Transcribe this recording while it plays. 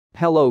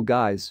Hello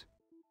guys.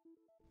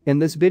 In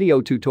this video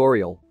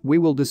tutorial, we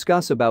will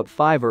discuss about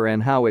Fiverr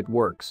and how it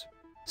works.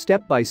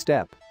 Step by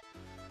step.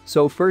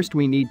 So first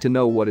we need to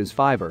know what is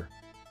Fiverr.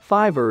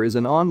 Fiverr is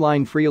an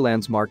online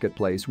freelance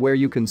marketplace where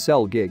you can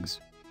sell gigs.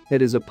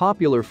 It is a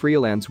popular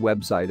freelance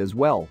website as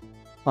well.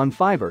 On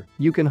Fiverr,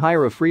 you can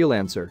hire a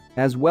freelancer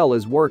as well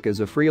as work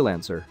as a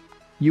freelancer.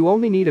 You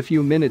only need a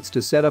few minutes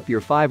to set up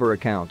your Fiverr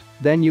account,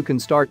 then you can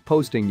start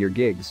posting your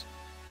gigs.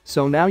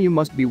 So now you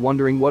must be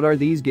wondering, what are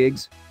these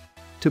gigs?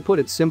 To put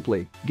it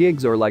simply,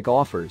 gigs are like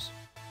offers.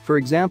 For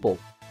example,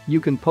 you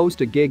can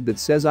post a gig that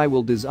says, I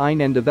will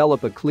design and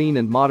develop a clean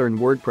and modern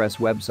WordPress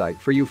website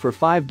for you for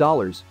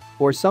 $5,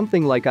 or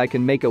something like, I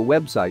can make a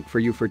website for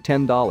you for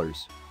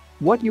 $10.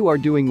 What you are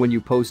doing when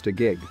you post a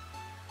gig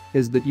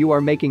is that you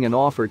are making an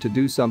offer to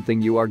do something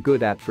you are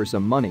good at for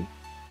some money.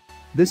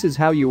 This is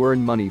how you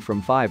earn money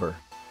from Fiverr.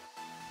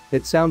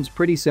 It sounds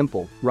pretty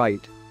simple,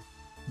 right?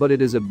 But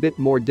it is a bit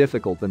more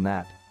difficult than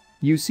that.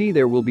 You see,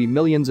 there will be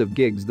millions of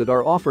gigs that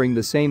are offering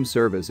the same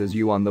service as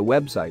you on the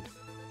website.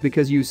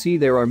 Because you see,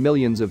 there are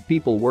millions of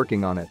people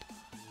working on it.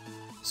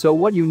 So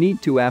what you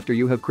need to, after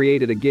you have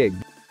created a gig,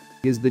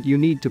 is that you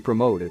need to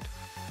promote it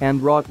and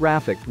draw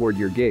traffic toward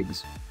your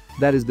gigs.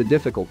 That is the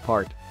difficult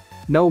part.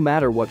 No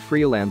matter what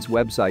freelance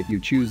website you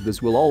choose,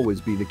 this will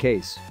always be the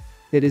case.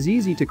 It is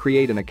easy to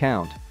create an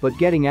account, but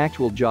getting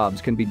actual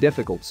jobs can be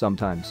difficult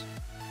sometimes.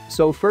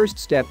 So first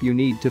step, you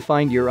need to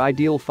find your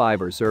ideal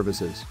Fiverr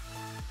services.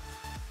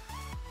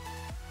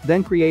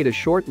 Then create a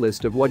short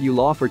list of what you'll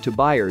offer to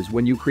buyers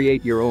when you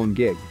create your own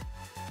gig.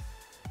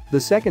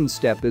 The second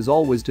step is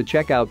always to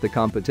check out the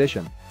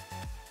competition.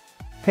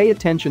 Pay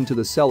attention to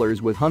the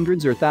sellers with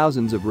hundreds or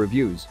thousands of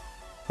reviews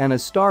and a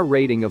star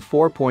rating of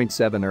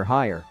 4.7 or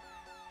higher.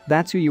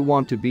 That's who you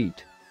want to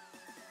beat.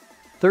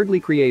 Thirdly,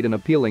 create an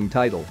appealing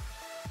title.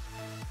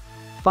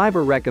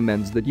 Fiverr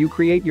recommends that you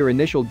create your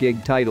initial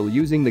gig title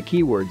using the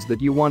keywords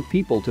that you want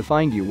people to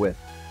find you with.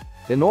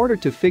 In order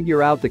to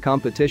figure out the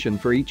competition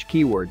for each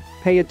keyword,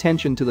 pay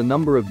attention to the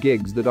number of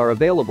gigs that are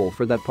available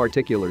for that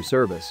particular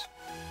service.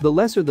 The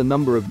lesser the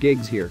number of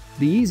gigs here,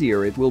 the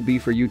easier it will be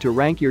for you to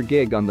rank your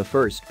gig on the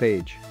first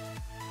page.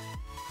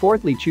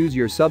 Fourthly, choose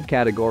your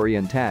subcategory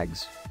and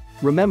tags.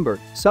 Remember,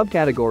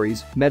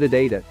 subcategories,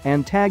 metadata,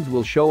 and tags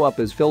will show up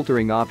as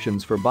filtering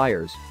options for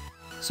buyers.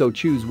 So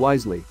choose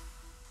wisely.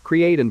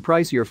 Create and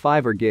price your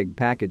Fiverr gig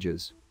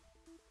packages.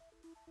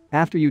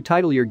 After you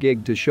title your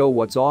gig to show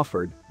what's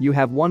offered, you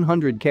have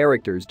 100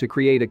 characters to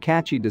create a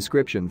catchy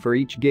description for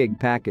each gig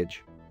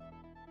package.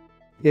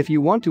 If you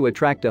want to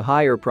attract a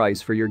higher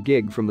price for your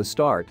gig from the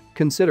start,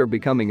 consider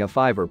becoming a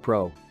Fiverr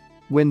Pro.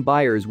 Win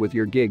buyers with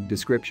your gig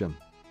description.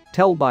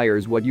 Tell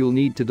buyers what you'll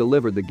need to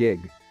deliver the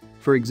gig.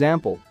 For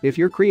example, if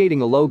you're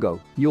creating a logo,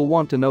 you'll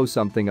want to know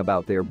something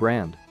about their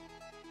brand.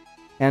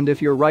 And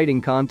if you're writing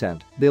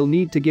content, they'll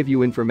need to give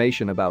you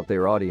information about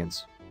their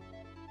audience.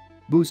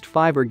 Boost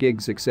Fiverr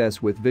gig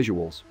success with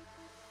visuals.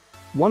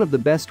 One of the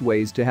best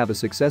ways to have a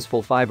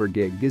successful Fiverr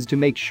gig is to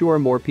make sure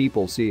more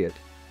people see it.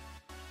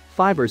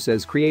 Fiverr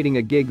says creating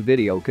a gig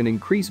video can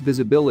increase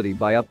visibility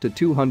by up to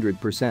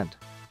 200%.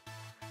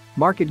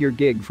 Market your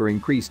gig for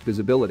increased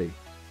visibility.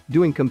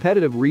 Doing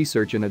competitive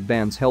research in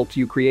advance helps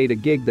you create a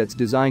gig that's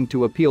designed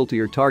to appeal to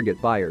your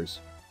target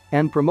buyers.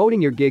 And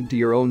promoting your gig to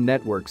your own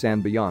networks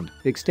and beyond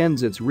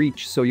extends its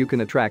reach so you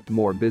can attract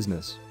more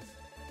business.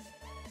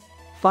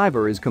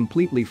 Fiverr is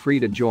completely free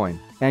to join,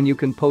 and you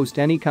can post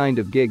any kind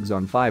of gigs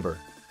on Fiverr.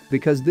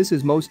 Because this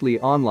is mostly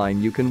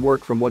online, you can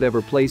work from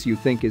whatever place you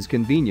think is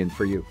convenient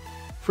for you.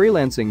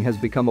 Freelancing has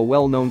become a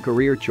well-known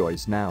career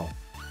choice now.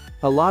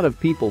 A lot of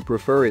people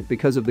prefer it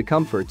because of the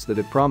comforts that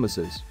it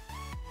promises.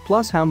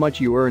 Plus, how much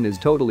you earn is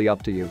totally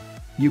up to you.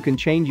 You can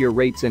change your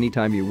rates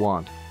anytime you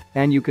want,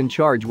 and you can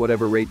charge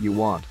whatever rate you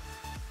want.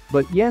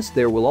 But yes,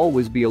 there will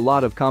always be a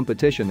lot of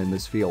competition in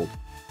this field.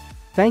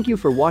 Thank you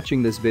for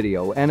watching this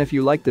video, and if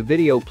you like the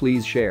video,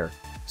 please share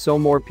so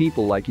more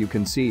people like you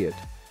can see it.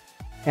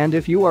 And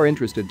if you are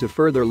interested to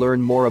further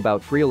learn more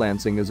about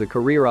freelancing as a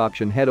career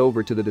option, head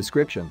over to the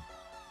description.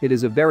 It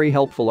is a very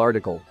helpful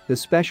article,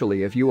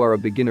 especially if you are a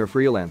beginner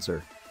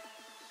freelancer.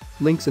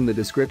 Links in the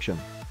description.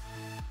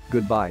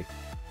 Goodbye.